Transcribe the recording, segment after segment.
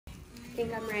I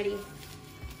think I'm ready.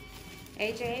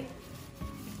 AJ,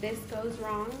 if this goes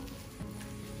wrong,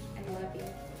 I love you.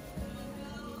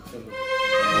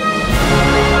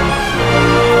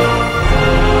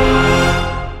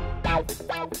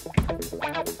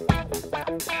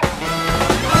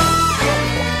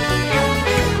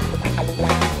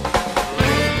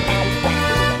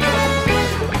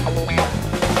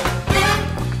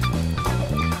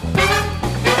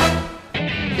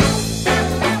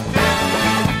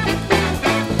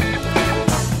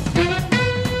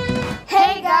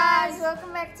 Hey guys,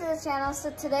 welcome back to the channel.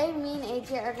 So today me and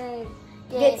AJ are gonna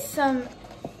get some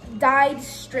dyed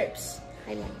strips.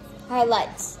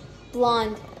 highlights,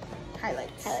 blonde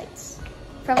Highlights.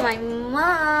 from my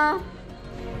mom.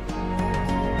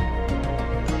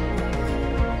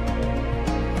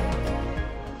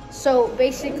 So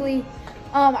basically,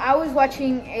 I was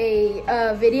watching a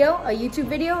YouTube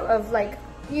video of like,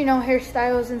 you know,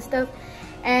 hairstyles and stuff.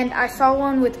 And I saw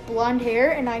one with blonde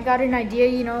hair and I got an idea,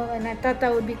 you know, and I thought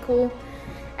that would be cool.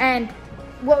 And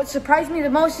what surprised me the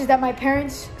most is that my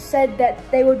parents said that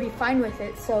they would be fine with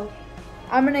it. So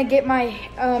I'm gonna get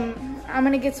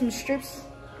some strips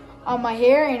on my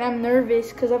hair, and I'm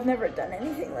nervous because I've never done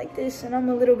anything like this, and I'm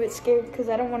a little bit scared because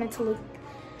I don't want it to look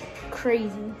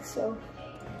crazy. So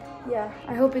yeah,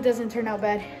 I hope it doesn't turn out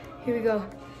bad. Here we go.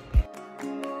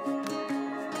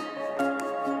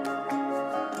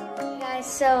 Guys,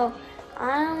 so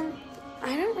I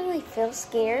don't really feel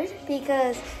scared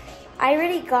because I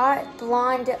already got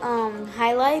blonde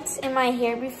highlights in my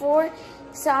hair before,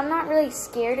 so I'm not really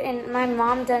scared. And my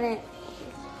mom done it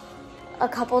a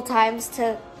couple times to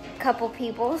a couple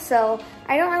people, so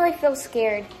I don't really feel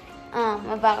scared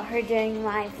about her doing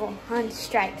my blonde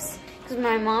stripes because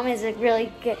my mom is a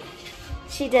really good.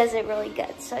 She does it really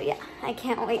good. So yeah, I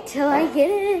can't wait till I get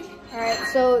it. All right,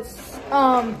 so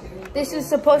this is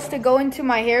supposed to go into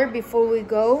my hair before we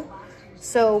go.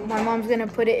 So my mom's gonna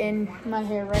put it in my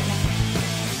hair right now.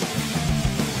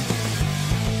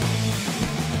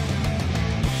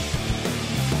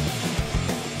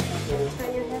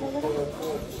 Turn your head a little.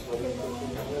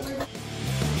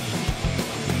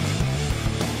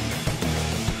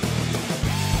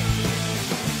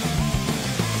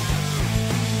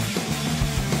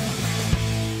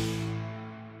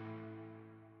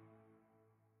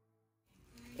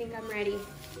 I think I'm ready.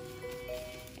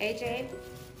 AJ,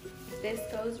 if this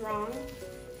goes wrong,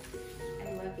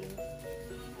 I love you.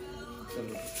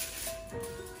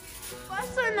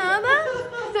 Pasa nada?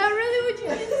 Is that really what you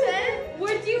just said?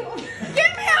 Would you?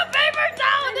 Give me a paper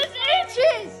towel, this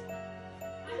itches!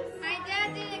 My dad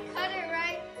didn't cut it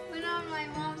right. Went on my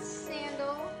mom's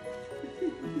sandal. In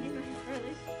my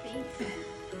brother's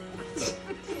face.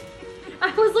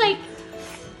 I was like,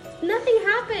 nothing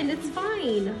happened. It's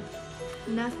fine.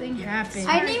 Nothing happened.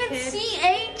 I didn't even see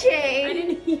AJ. I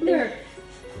didn't either.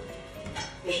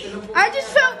 I just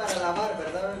felt...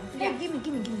 Yeah, give me.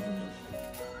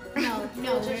 No,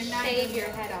 just shave your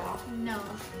head off. No.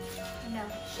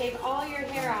 Shave all your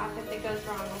hair off if it goes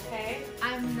wrong, okay?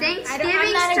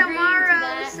 Thanksgiving's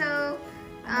tomorrow, so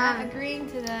I'm not agreeing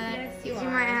to that. Yes, you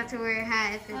might have to wear a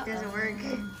hat if it doesn't work.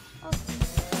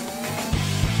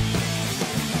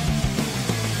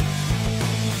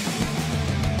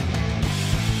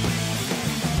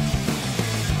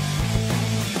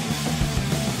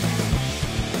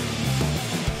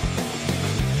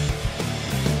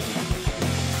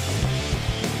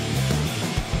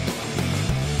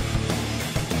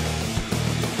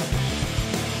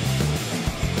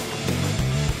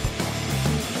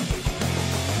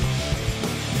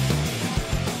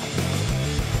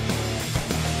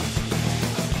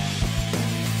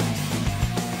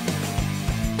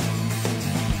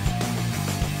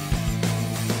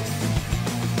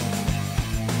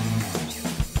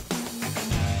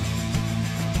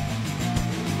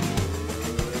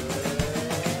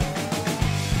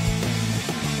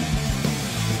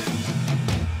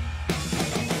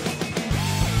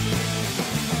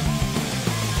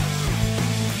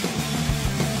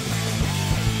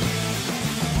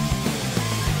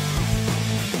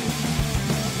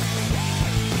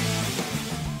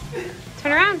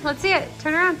 Turn around. Let's see it.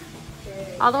 Turn around.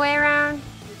 All the way around.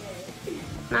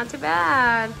 Not too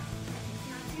bad. Not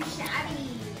too shabby.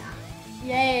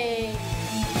 Yay.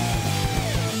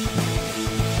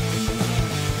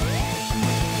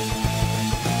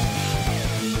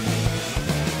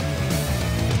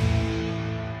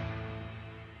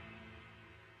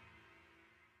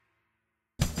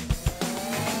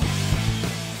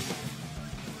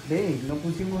 Hey, no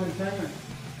pusimos el timer.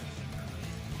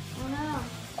 Oh no.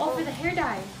 Oh, for the hair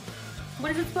dye.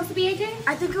 What is it supposed to be, AJ?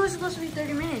 I think it was supposed to be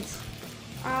 30 minutes.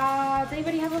 Does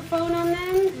anybody have a phone on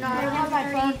them? No, I don't have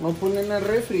my phone. No ponen el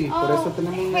refri, por eso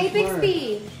tenemos una hey smart.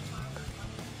 Bixby.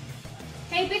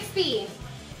 Hey Bixby.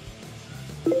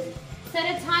 Set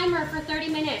a timer for 30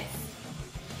 minutes.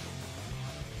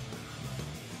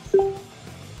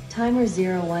 Timer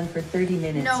 01 for 30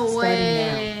 minutes. No starting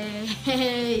way.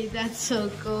 Hey, that's so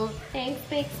cool. Thanks,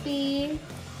 Bixby.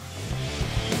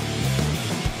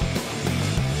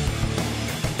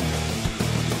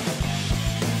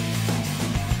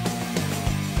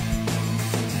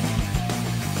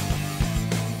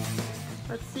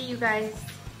 Let's see you guys.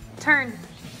 Turn.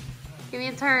 Give me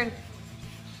a turn.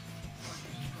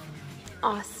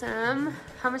 Awesome.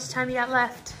 How much time you got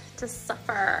left to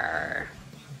suffer?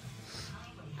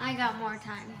 I got more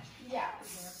time. Yeah,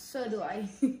 so do I.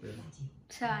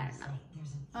 So I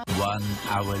don't know. 1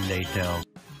 hour later.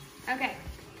 Okay,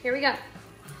 here we go.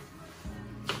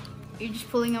 You're just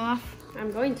pulling them off?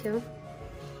 I'm going to.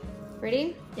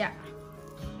 Ready? Yeah.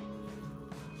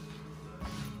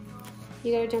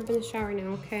 You gotta jump in the shower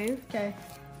now, okay? Okay.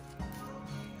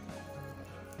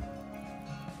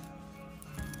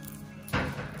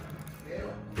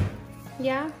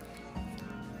 Yeah?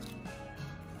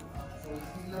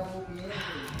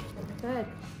 Good.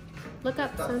 Look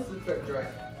up, son. Super dry.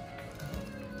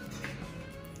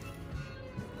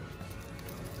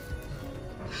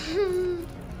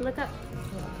 Look up.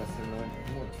 Casi no hay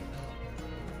mucho.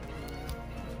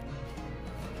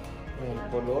 El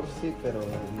color sí, pero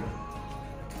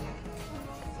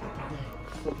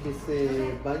porque se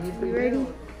bañe You primero. ready?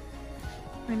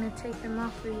 I'm gonna take them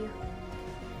off for you.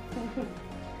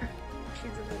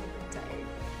 She's a little bit tired.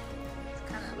 It's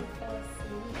kind of.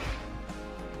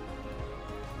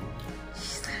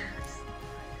 She's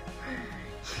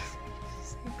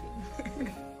sleeping.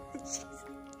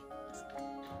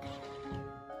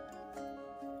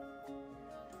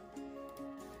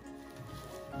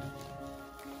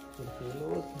 Porque lo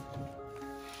otro.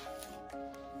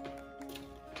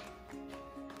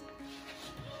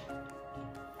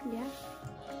 Yeah.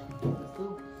 ¿Esto?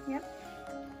 Yep.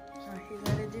 All you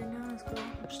gotta do now is go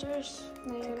upstairs.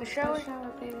 Now you Take a gotta shower.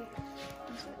 baby.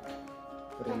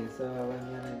 Pero ya se va a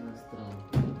bañar en nuestro.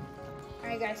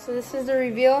 Alright guys, so this is the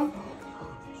reveal.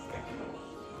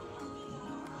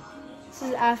 This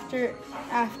is after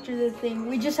the thing.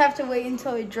 We just have to wait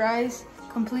until it dries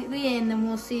completely and then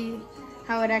we'll see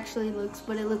how it actually looks,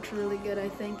 but it looks really good, I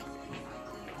think.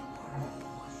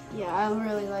 Yeah, I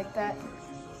really like that.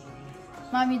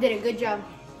 Mom, you did a good job.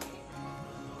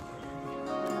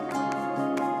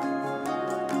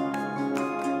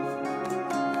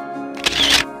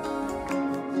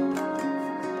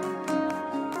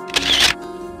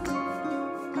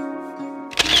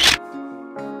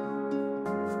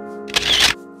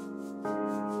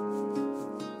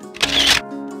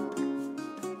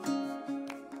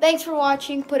 Thanks for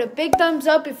watching. Put a big thumbs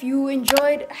up if you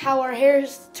enjoyed how our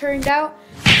hairs turned out.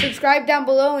 Subscribe down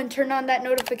below and turn on that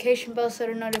notification bell so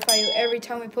it'll notify you every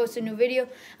time we post a new video.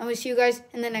 And we'll see you guys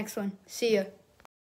in the next one. See ya.